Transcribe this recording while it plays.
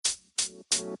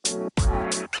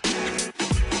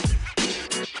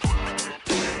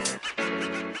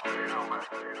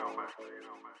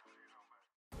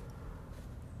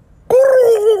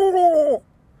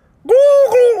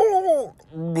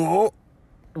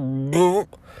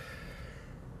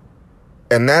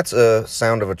And that's a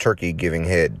sound of a turkey giving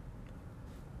head.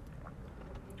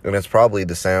 And it's probably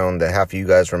the sound that half of you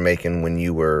guys were making when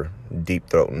you were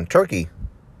deep-throating turkey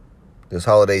this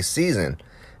holiday season.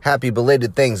 Happy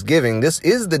belated Thanksgiving. This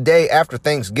is the day after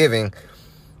Thanksgiving,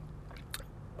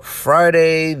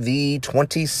 Friday the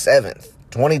 27th,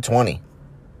 2020.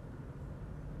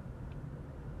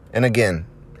 And again,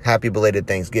 happy belated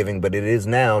Thanksgiving, but it is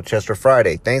now Chester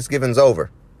Friday. Thanksgiving's over.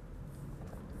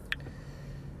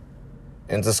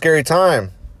 And it's a scary time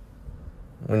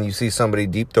when you see somebody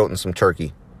deep-throating some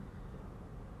turkey.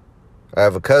 I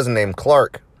have a cousin named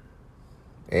Clark.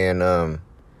 And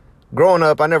growing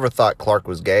up, I never thought Clark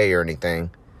was gay or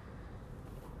anything.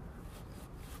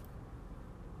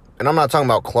 And I'm not talking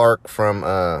about Clark from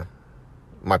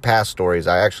my past stories.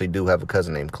 I actually do have a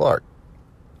cousin named Clark.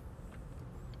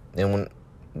 And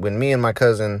when me and my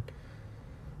cousin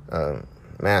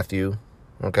Matthew...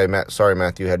 Okay, sorry,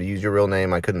 Matthew, had to use your real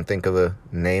name. I couldn't think of a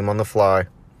name on the fly.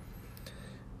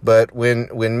 But when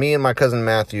me and my cousin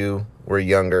Matthew were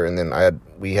younger, and then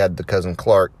we had the cousin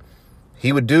Clark,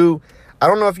 he would do, I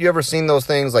don't know if you ever seen those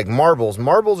things like marbles.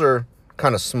 Marbles are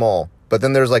kind of small, but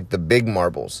then there's like the big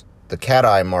marbles, the cat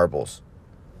eye marbles.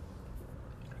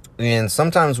 And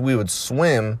sometimes we would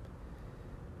swim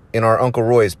in our Uncle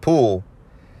Roy's pool,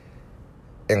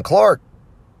 and Clark,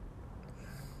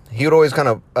 he would always kind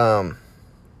of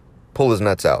pull his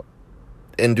nuts out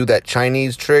and do that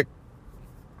Chinese trick.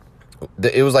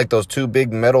 It was like those two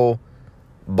big metal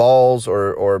balls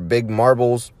or big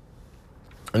marbles,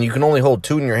 and you can only hold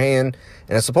two in your hand,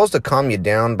 and it's supposed to calm you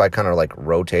down by kind of like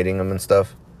rotating them and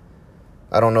stuff.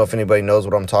 I don't know if anybody knows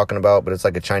what I'm talking about, but it's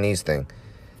like a Chinese thing,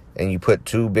 and you put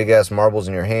two big ass marbles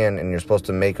in your hand, and you're supposed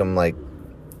to make them like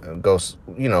go,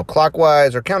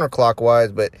 clockwise or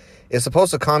counterclockwise, but it's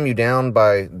supposed to calm you down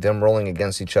by them rolling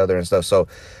against each other and stuff. So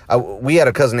we had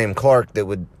a cousin named Clark that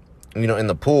would, in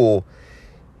the pool,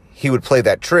 he would play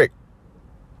that trick.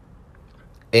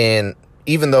 And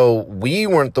even though we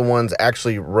weren't the ones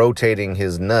actually rotating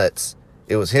his nuts,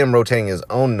 it was him rotating his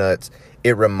own nuts,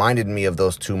 it reminded me of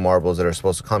those two marbles that are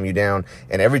supposed to calm you down.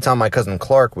 And every time my cousin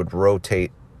Clark would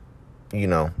rotate,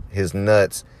 his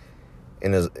nuts,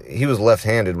 he was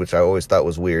left-handed, which I always thought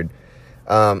was weird.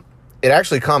 It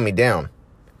actually calmed me down.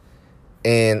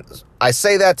 And I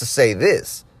say that to say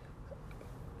this.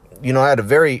 I had a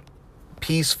very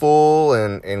peaceful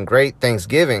and great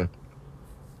Thanksgiving,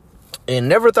 and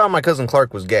never thought my cousin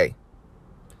Clark was gay.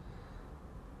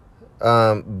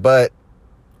 But,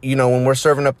 when we're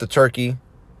serving up the turkey,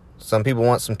 some people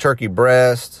want some turkey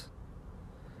breast.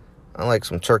 I like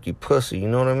some turkey pussy, you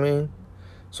know what I mean?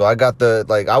 So I got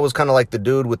I was kind of like the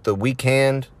dude with the weak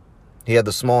hand. He had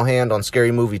the small hand on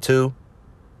Scary Movie 2,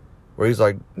 where he's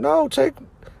like, no, take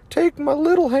my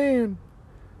little hand.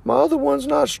 My other one's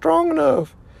not strong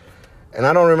enough. And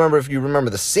I don't remember if you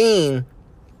remember the scene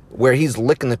where he's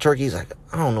licking the turkey. He's like,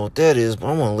 I don't know what that is, but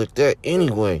I'm going to lick that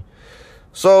anyway.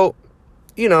 So,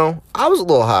 I was a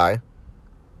little high,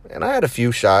 and I had a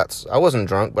few shots. I wasn't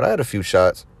drunk, but I had a few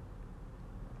shots.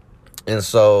 And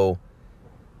so,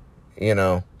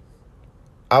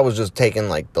 I was just taking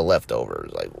like the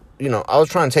leftovers. I was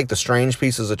trying to take the strange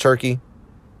pieces of turkey.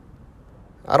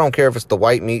 I don't care if it's the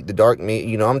white meat, the dark meat.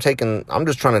 I'm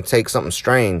just trying to take something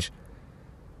strange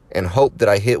and hope that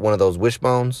I hit one of those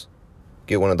wishbones,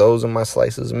 get one of those in my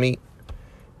slices of meat.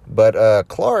 But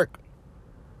Clark,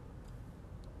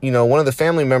 one of the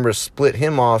family members split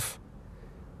him off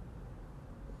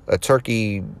a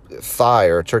turkey thigh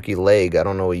or a turkey leg. I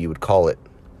don't know what you would call it.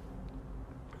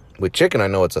 With chicken, I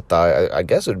know it's a thigh. I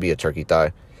guess it would be a turkey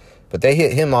thigh. But they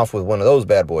hit him off with one of those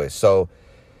bad boys. So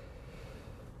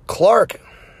Clark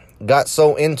got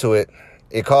so into it,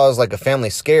 it caused like a family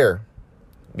scare.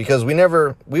 Because we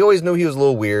always knew he was a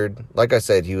little weird. Like I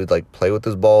said, he would like play with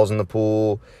his balls in the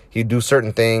pool. He'd do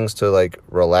certain things to like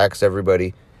relax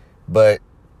everybody. But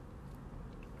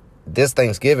this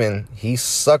Thanksgiving, he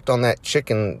sucked on that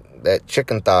chicken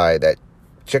thigh, that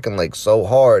chicken leg so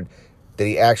hard that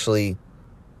he actually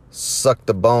sucked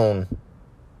the bone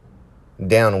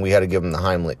down, and we had to give him the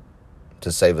Heimlich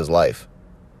to save his life.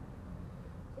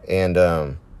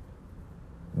 And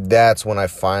that's when I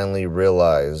finally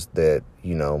realized that,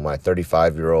 my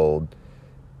 35-year-old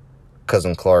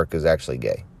cousin Clark is actually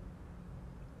gay.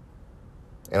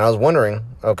 And I was wondering,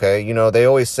 okay, they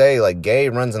always say like gay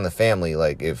runs in the family.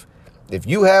 Like if If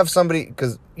you have somebody,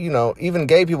 because, even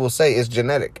gay people say it's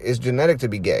genetic. It's genetic to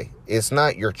be gay. It's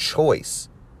not your choice.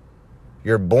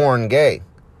 You're born gay.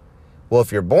 Well,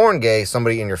 if you're born gay,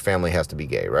 somebody in your family has to be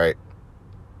gay, right?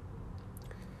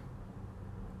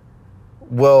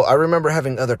 Well, I remember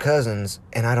having other cousins,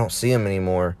 and I don't see them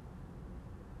anymore.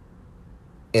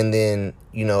 And then,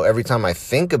 every time I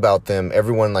think about them,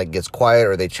 everyone, gets quiet,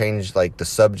 or they change, the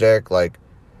subject,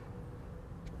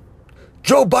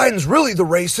 Joe Biden's really the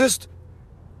racist.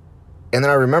 And then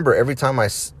I remember every time I,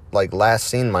 last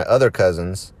seen my other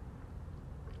cousins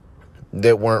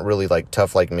that weren't really,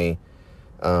 tough like me,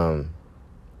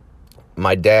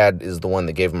 my dad is the one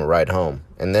that gave him a ride home.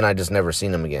 And then I just never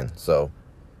seen him again. So,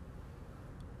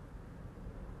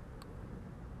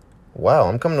 wow,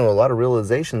 I'm coming to a lot of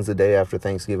realizations the day after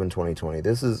Thanksgiving 2020.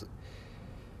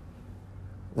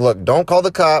 Look, don't call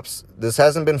the cops. This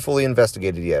hasn't been fully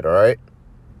investigated yet, all right?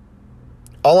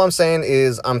 All I'm saying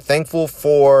is I'm thankful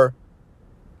for,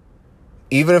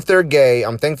 even if they're gay,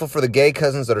 I'm thankful for the gay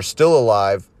cousins that are still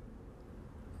alive,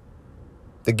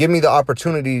 that give me the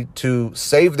opportunity to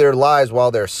save their lives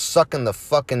while they're sucking the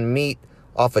fucking meat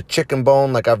off a chicken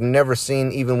bone like I've never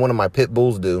seen even one of my pit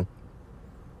bulls do.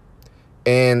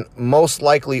 And most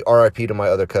likely RIP to my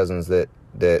other cousins that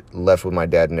left with my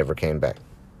dad and never came back.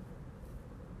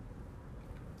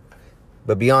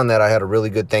 But beyond that, I had a really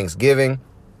good Thanksgiving.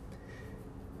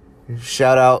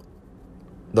 Shout out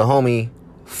the homie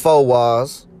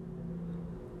Fawaz.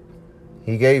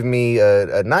 He gave me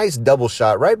a nice double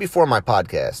shot right before my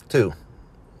podcast, too.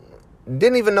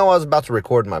 Didn't even know I was about to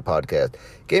record my podcast.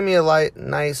 Gave me a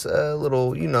nice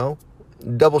little,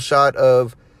 double shot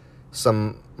of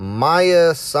some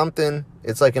Maya something.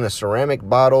 It's in a ceramic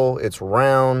bottle. It's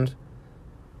round.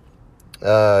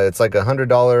 It's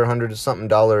 $100 something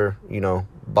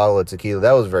bottle of tequila.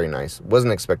 That was very nice.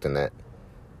 Wasn't expecting that.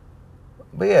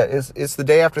 But yeah, it's the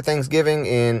day after Thanksgiving,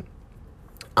 and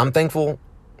I'm thankful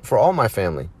for all my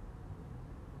family.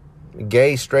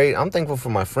 Gay, straight. I'm thankful for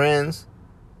my friends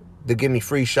that give me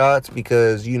free shots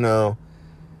because, y'all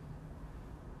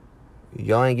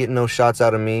ain't getting no shots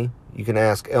out of me. You can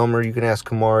ask Elmer. You can ask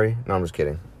Kamari. No, I'm just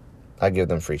kidding. I give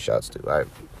them free shots too.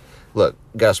 Look,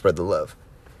 gotta spread the love.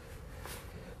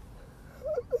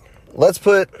 Let's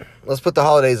put the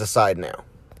holidays aside now.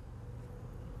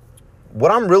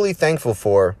 What I'm really thankful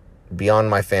for beyond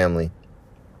my family,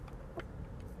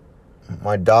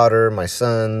 my daughter, my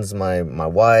sons, my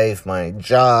wife, my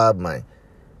job, my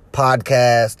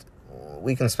podcast,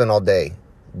 we can spend all day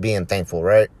being thankful,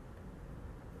 right?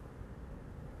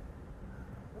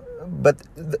 But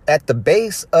at the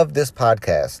base of this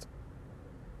podcast,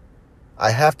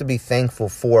 I have to be thankful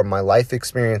for my life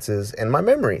experiences and my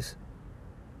memories.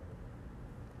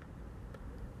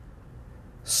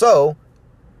 So,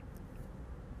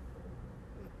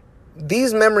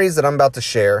 these memories that I'm about to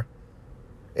share,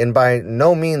 and by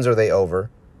no means are they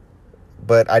over,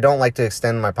 but I don't like to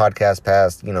extend my podcast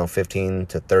past, 15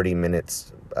 to 30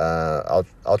 minutes.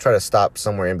 I'll try to stop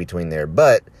somewhere in between there,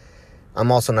 but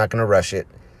I'm also not going to rush it.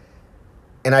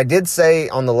 And I did say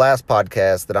on the last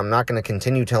podcast that I'm not going to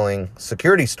continue telling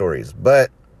security stories, but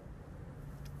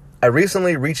I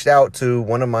recently reached out to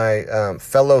one of my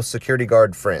fellow security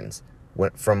guard friends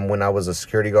from when I was a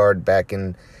security guard back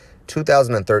in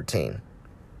 2013.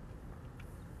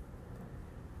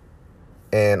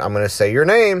 And I'm going to say your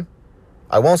name.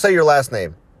 I won't say your last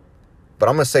name, but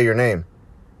I'm going to say your name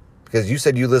because you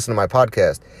said you listen to my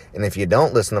podcast. And if you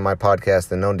don't listen to my podcast,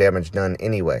 then no damage done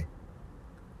anyway.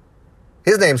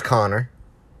 His name's Connor.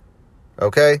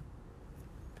 Okay?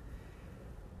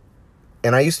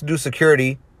 And I used to do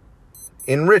security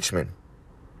in Richmond,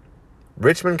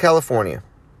 California.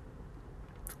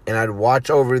 And I'd watch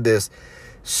over this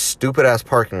stupid-ass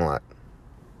parking lot.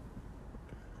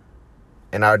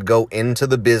 And I'd go into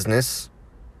the business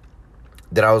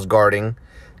that I was guarding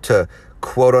to,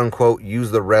 quote-unquote,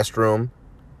 use the restroom.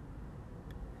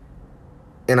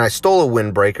 And I stole a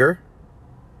windbreaker.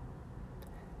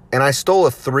 And I stole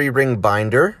a 3-ring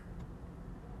binder.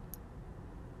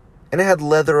 And it had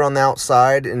leather on the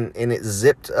outside, and it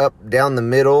zipped up down the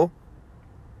middle.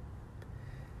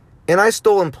 And I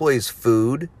stole employees'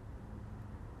 food.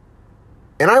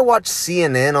 And I watched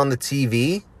CNN on the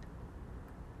TV.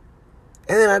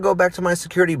 And then I go back to my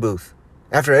security booth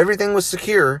after everything was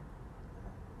secure.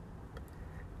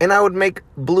 And I would make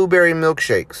blueberry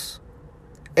milkshakes.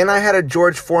 And I had a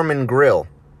George Foreman grill.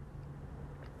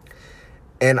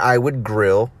 And I would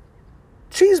grill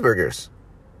cheeseburgers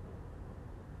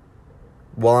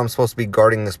while I'm supposed to be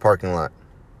guarding this parking lot.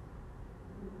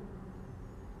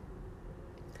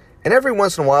 And every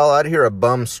once in a while, I'd hear a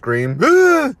bum scream,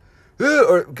 "Ah! Ah!"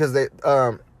 Or because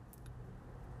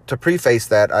to preface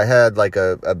that, I had like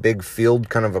a big field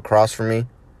kind of across from me.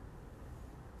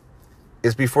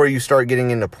 It's before you start getting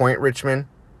into Point Richmond.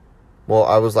 Well,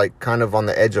 I was like kind of on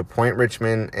the edge of Point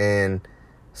Richmond and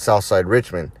Southside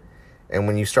Richmond. And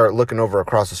when you start looking over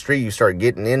across the street, you start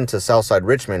getting into Southside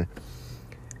Richmond.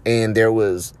 And there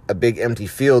was a big empty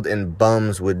field, and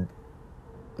bums would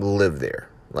live there,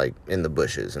 like in the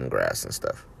bushes and grass and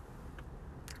stuff.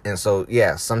 And so,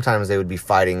 yeah, sometimes they would be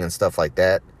fighting and stuff like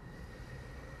that.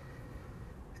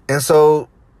 And so,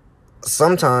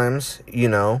 sometimes, you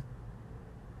know,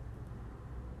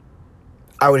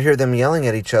 I would hear them yelling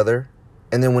at each other.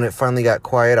 And then when it finally got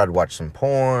quiet, I'd watch some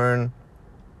porn.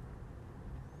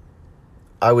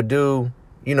 I would do,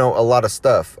 you know, a lot of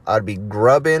stuff. I'd be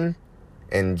grubbing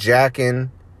and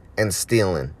jacking and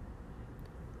stealing.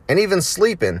 And even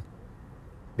sleeping.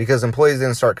 Because employees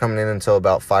didn't start coming in until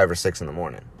about 5 or 6 in the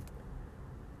morning.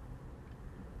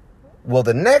 Well,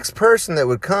 the next person that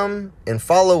would come and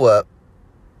follow up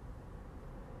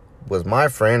was my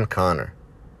friend Connor,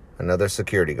 another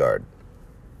security guard.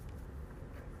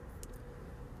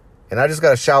 And I just got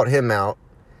to shout him out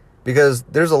because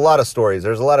there's a lot of stories.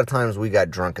 There's a lot of times we got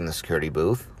drunk in the security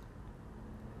booth.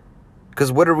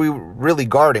 Because what are we really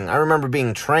guarding? I remember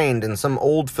being trained, and some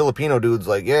old Filipino dude's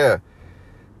like, yeah,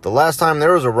 the last time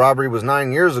there was a robbery was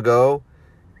 9 years ago,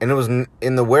 and it was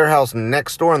in the warehouse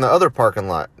next door in the other parking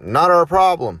lot. Not our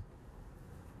problem.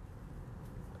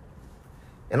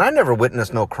 And I never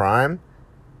witnessed no crime.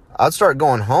 I'd start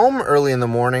going home early in the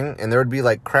morning, and there would be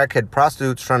like crackhead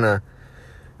prostitutes trying to,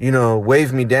 you know,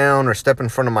 wave me down or step in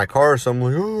front of my car. So I'm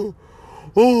like,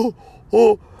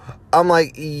 oh. I'm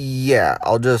like, yeah,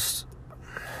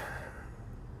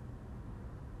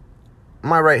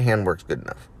 my right hand works good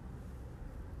enough.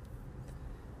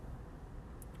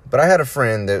 But I had a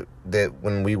friend that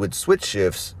when we would switch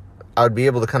shifts, I would be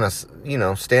able to kind of, you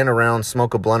know, stand around,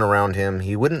 smoke a blunt around him.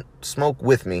 He wouldn't smoke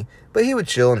with me, but he would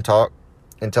chill and talk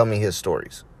and tell me his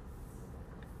stories.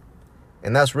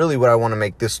 And that's really what I want to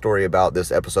make this story about, this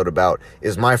episode about,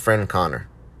 is my friend Connor.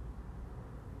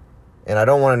 And I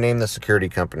don't want to name the security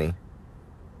company.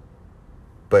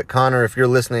 But Connor, if you're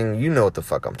listening, you know what the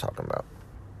fuck I'm talking about.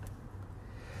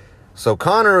 So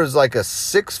Connor is like a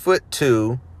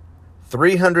 6'2",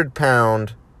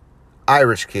 300-pound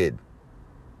Irish kid.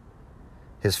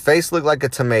 His face looked like a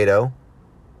tomato.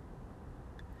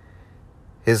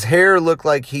 His hair looked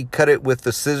like he cut it with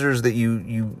the scissors that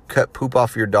you cut poop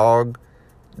off your dog's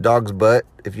butt.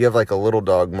 If you have like a little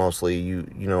dog, mostly, you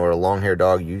know, or a long-haired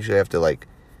dog, you usually have to like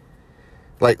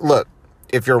look,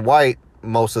 if you're white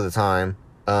most of the time,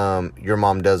 your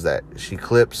mom does that. She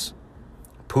clips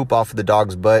poop off of the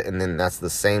dog's butt, and then that's the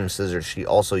same scissors she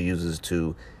also uses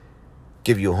to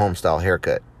give you a home-style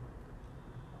haircut.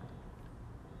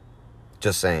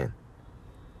 Just saying.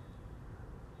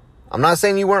 I'm not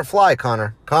saying you weren't fly,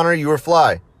 Connor. Connor, you were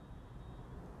fly.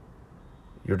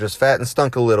 You're just fat and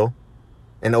stunk a little,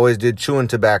 and always did chewing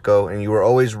tobacco, and you were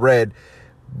always red,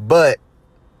 but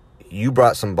you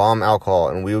brought some bomb alcohol,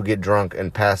 and we would get drunk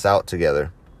and pass out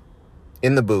together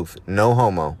in the booth, no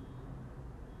homo,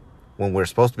 when we're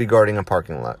supposed to be guarding a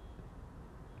parking lot.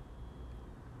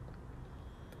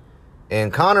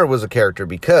 And Connor was a character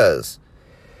because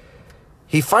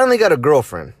he finally got a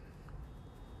girlfriend.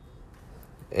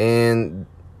 And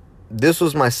this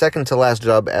was my second to last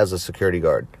job as a security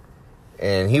guard.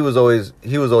 And he was always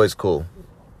cool.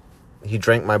 He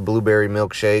drank my blueberry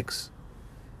milkshakes.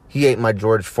 He ate my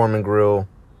George Foreman grill.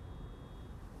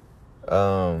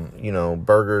 You know,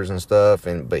 burgers and stuff.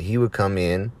 But he would come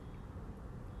in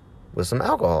with some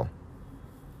alcohol.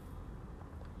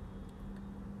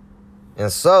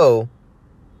 And so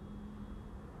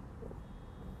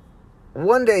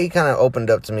one day he kind of opened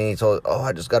up to me. He told,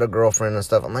 I just got a girlfriend and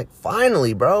stuff. I'm like,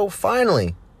 finally, bro,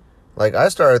 finally. Like, I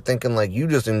started thinking like you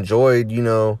just enjoyed, you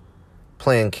know,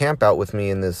 playing camp out with me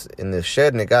in this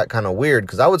shed, and it got kind of weird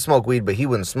because I would smoke weed, but he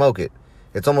wouldn't smoke it.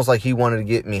 It's almost like he wanted to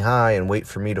get me high and wait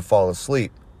for me to fall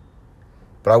asleep.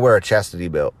 But I wear a chastity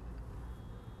belt.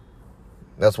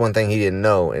 That's one thing he didn't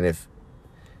know, and if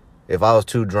I was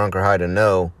too drunk or high to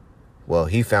know, well,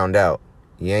 he found out.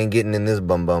 You ain't getting in this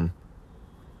bum.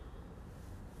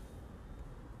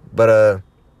 But,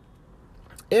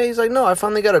 yeah, he's like, no, I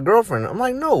finally got a girlfriend. I'm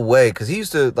like, no way, because he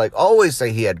used to, like, always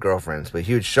say he had girlfriends, but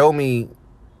he would show me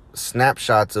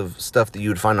snapshots of stuff that you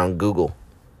would find on Google.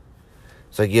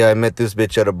 It's like, yeah, I met this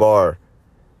bitch at a bar.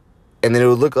 And then it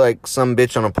would look like some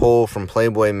bitch on a pole from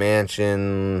Playboy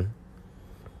Mansion,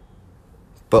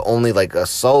 but only, like, a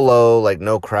solo, like,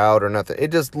 no crowd or nothing.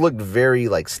 It just looked very,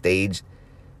 like, staged,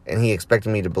 and he expected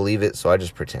me to believe it, so I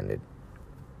just pretended.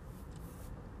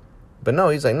 But no,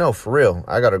 he's like, no, for real.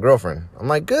 I got a girlfriend. I'm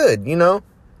like, good, you know.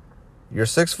 You're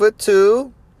 6'2".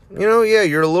 You know, yeah,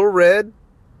 you're a little red.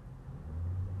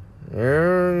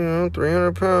 You're,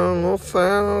 300 pound, little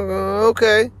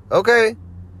fat. Okay.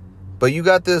 But you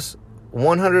got this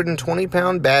 120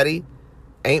 pound baddie.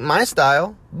 Ain't my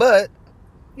style, but,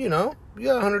 you know, you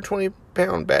got a 120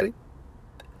 pound baddie.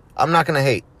 I'm not going to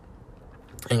hate.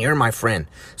 And you're my friend,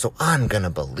 so I'm going to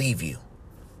believe you.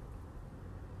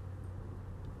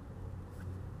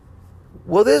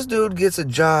 Well, this dude gets a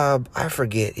job. I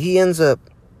forget. He ends up...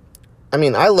 I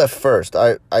mean, I left first.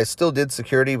 I still did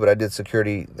security, but I did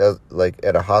security like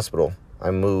at a hospital.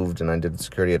 I moved and I did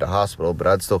security at a hospital, but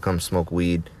I'd still come smoke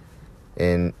weed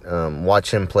and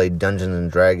watch him play Dungeons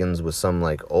and Dragons with some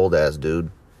like old ass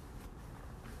dude,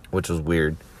 which was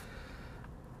weird.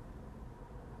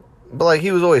 But like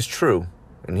he was always true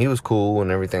and he was cool and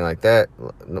everything like that.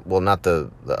 Well, not the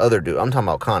other dude. I'm talking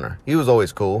about Connor. He was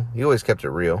always cool. He always kept it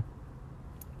real.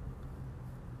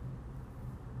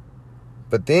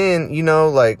 But then, you know,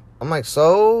 like, I'm like,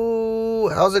 so,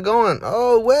 how's it going?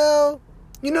 Oh, well,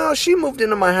 you know, she moved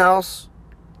into my house.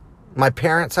 My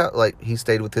parents' house. Like, he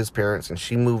stayed with his parents, and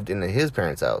she moved into his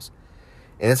parents' house.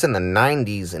 And it's in the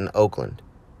 90s in Oakland.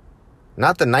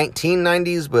 Not the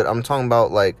 1990s, but I'm talking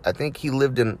about, like, I think he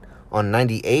lived on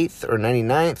 98th or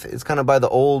 99th. It's kind of by the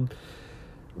old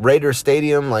Raider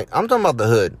Stadium. Like, I'm talking about the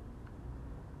hood.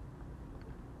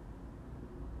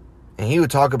 And he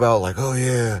would talk about, like, oh,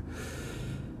 yeah,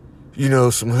 you know,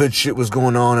 some hood shit was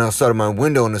going on outside of my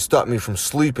window and it stopped me from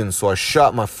sleeping. So I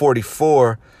shot my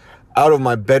 44 out of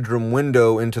my bedroom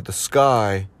window into the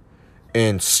sky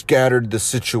and scattered the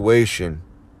situation.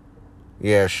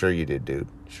 Yeah, sure you did, dude.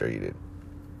 Sure you did.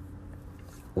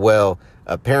 Well,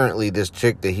 apparently this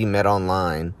chick that he met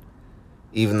online,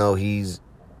 even though he's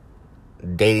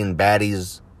dating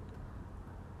baddies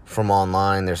from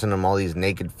online, they're sending him all these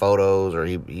naked photos, or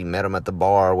he met him at the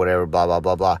bar or whatever, blah, blah,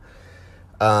 blah, blah.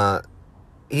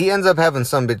 He ends up having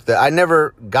some bitch that I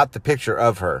never got the picture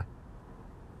of her.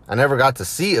 I never got to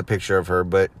see a picture of her,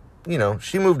 but, you know,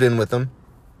 she moved in with him.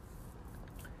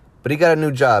 But he got a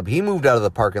new job. He moved out of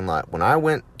the parking lot. When I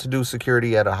went to do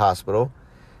security at a hospital,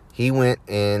 he went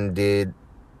and did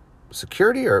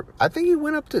security, or I think he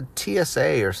went up to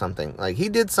TSA or something. Like, he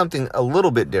did something a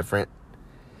little bit different.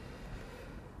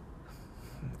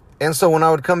 And so when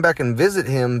I would come back and visit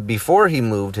him before he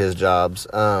moved his jobs,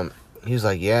 he was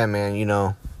like, yeah, man, you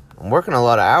know, I'm working a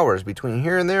lot of hours. Between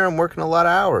here and there, I'm working a lot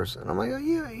of hours. And I'm like, oh,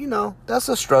 yeah, you know, that's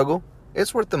a struggle.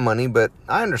 It's worth the money, but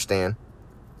I understand.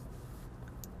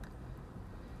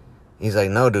 He's like,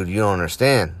 no, dude, you don't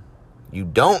understand. You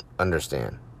don't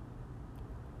understand.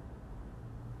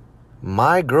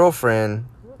 My girlfriend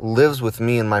lives with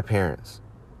me and my parents.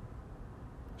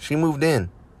 She moved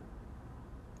in.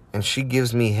 And she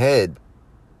gives me head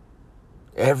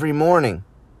every morning.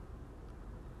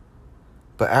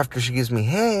 But after she gives me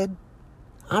head,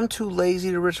 I'm too lazy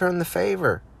to return the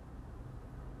favor.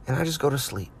 And I just go to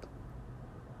sleep.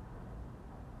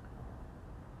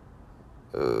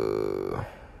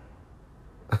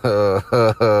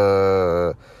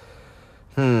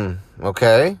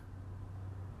 Okay.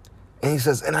 And he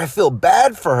says, and I feel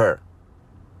bad for her.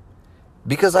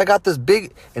 Because I got this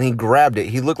big... And he grabbed it.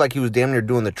 He looked like he was damn near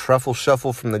doing the truffle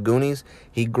shuffle from the Goonies.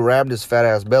 He grabbed his fat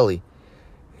ass belly.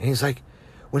 And he's like,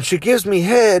 when she gives me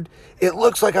head, it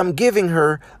looks like I'm giving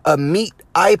her a meat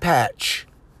eye patch.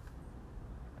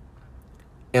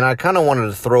 And I kind of wanted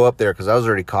to throw up there because I was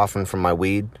already coughing from my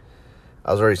weed.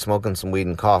 I was already smoking some weed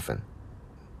and coughing.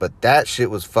 But that shit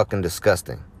was fucking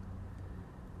disgusting.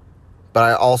 But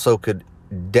I also could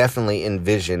definitely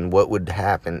envision what would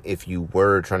happen if you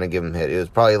were trying to give him head. It was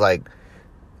probably like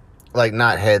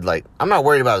not head, like, I'm not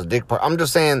worried about his dick part. I'm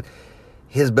just saying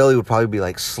his belly would probably be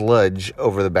like sludge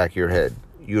over the back of your head.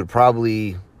 You would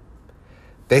probably...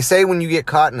 They say when you get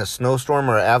caught in a snowstorm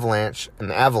or an avalanche,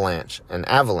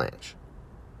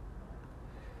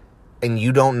 and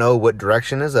you don't know what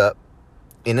direction is up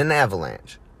in an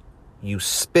avalanche, you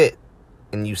spit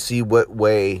and you see what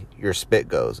way your spit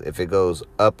goes. If it goes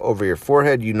up over your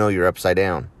forehead, you know you're upside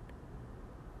down.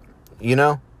 You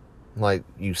know? Like,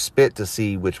 you spit to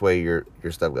see which way your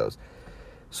stuff goes.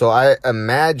 So I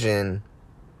imagine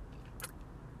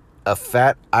a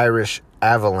fat Irish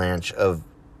avalanche of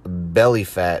belly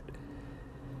fat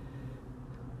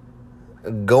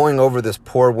going over this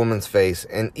poor woman's face,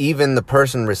 and even the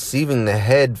person receiving the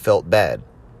head felt bad.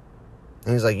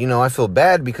 And he's like, you know, I feel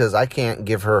bad because I can't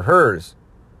give her hers.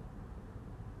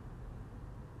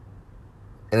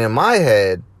 And in my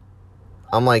head,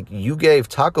 I'm like, you gave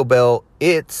Taco Bell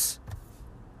you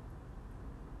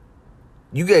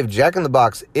gave Jack in the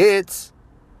Box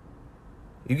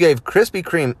You gave Krispy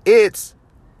Kreme its.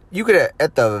 You could,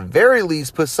 at the very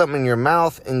least, put something in your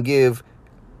mouth and give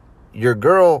your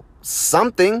girl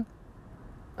something.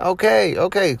 Okay.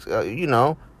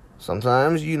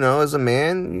 Sometimes, as a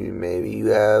man, maybe you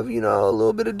have, a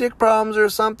little bit of dick problems or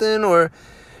something, or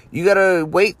you got to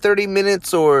wait 30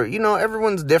 minutes, or,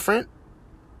 everyone's different.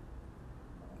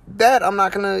 That I'm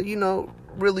not going to,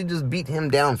 really just beat him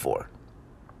down for.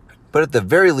 But at the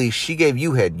very least, she gave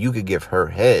you head. You could give her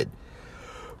head.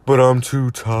 But I'm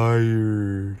too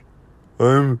tired.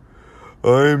 I'm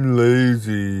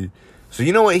lazy. So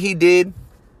you know what he did?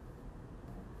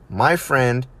 My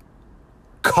friend,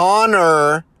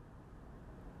 Connor.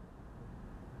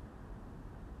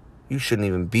 You shouldn't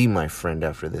even be my friend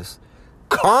after this.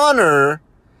 Connor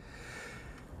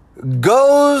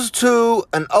goes to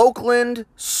an Oakland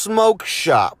smoke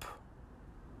shop.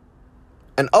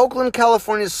 An Oakland,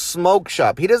 California smoke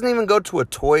shop. He doesn't even go to a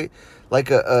toy,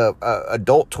 like a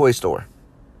adult toy store.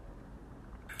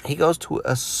 He goes to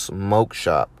a smoke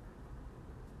shop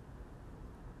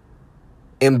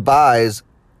and buys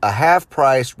a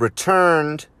half-price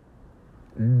returned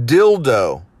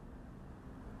dildo.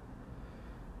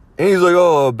 And he's like,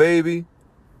 oh, baby,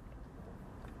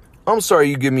 I'm sorry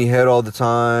you give me head all the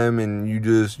time and you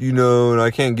just, and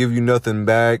I can't give you nothing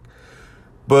back.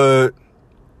 But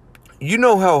you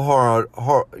know how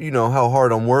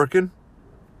hard I'm working.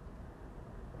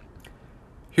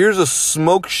 Here's a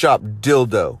smoke shop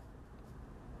dildo.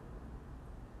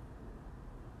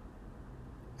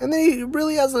 And then he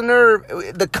really has the nerve,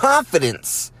 the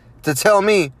confidence to tell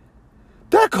me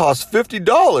that costs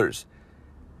 $50.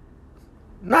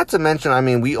 Not to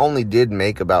mention, we only did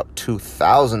make about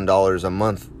 $2,000 a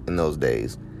month in those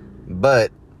days.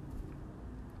 But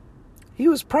he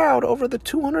was proud over the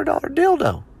 $200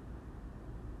 dildo.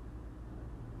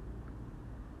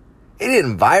 It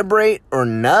didn't vibrate or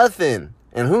nothing.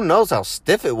 And who knows how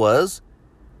stiff it was.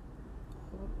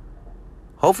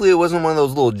 Hopefully it wasn't one of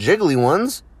those little jiggly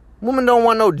ones. Women don't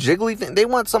want no jiggly thing. They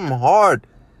want something hard.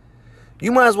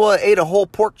 You might as well have ate a whole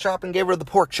pork chop and gave her the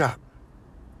pork chop.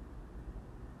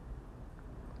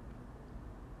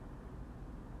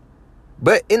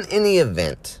 But in any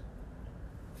event,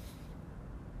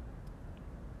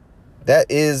 that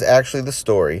is actually the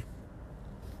story.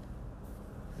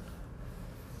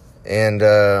 And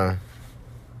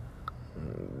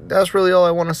that's really all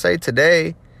I want to say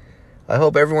today. I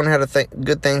hope everyone had a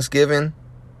good Thanksgiving.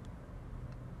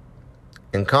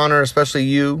 And Connor, especially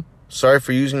you, sorry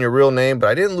for using your real name, but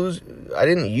I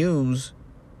didn't use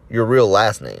your real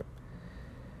last name.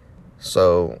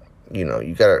 So,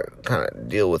 you gotta kind of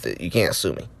deal with it. You can't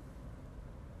sue me.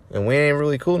 And we ain't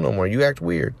really cool no more. You act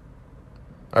weird.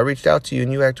 I reached out to you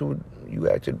and you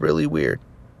acted really weird.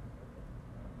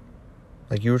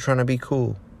 Like you were trying to be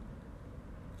cool.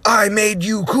 I made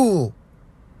you cool.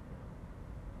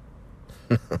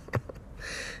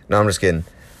 No, I'm just kidding.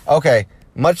 Okay.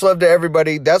 Much love to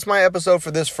everybody. That's my episode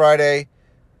for this Friday.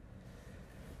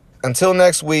 Until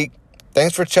next week,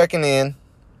 thanks for checking in.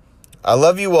 I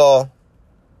love you all.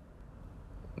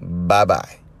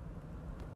 Bye-bye.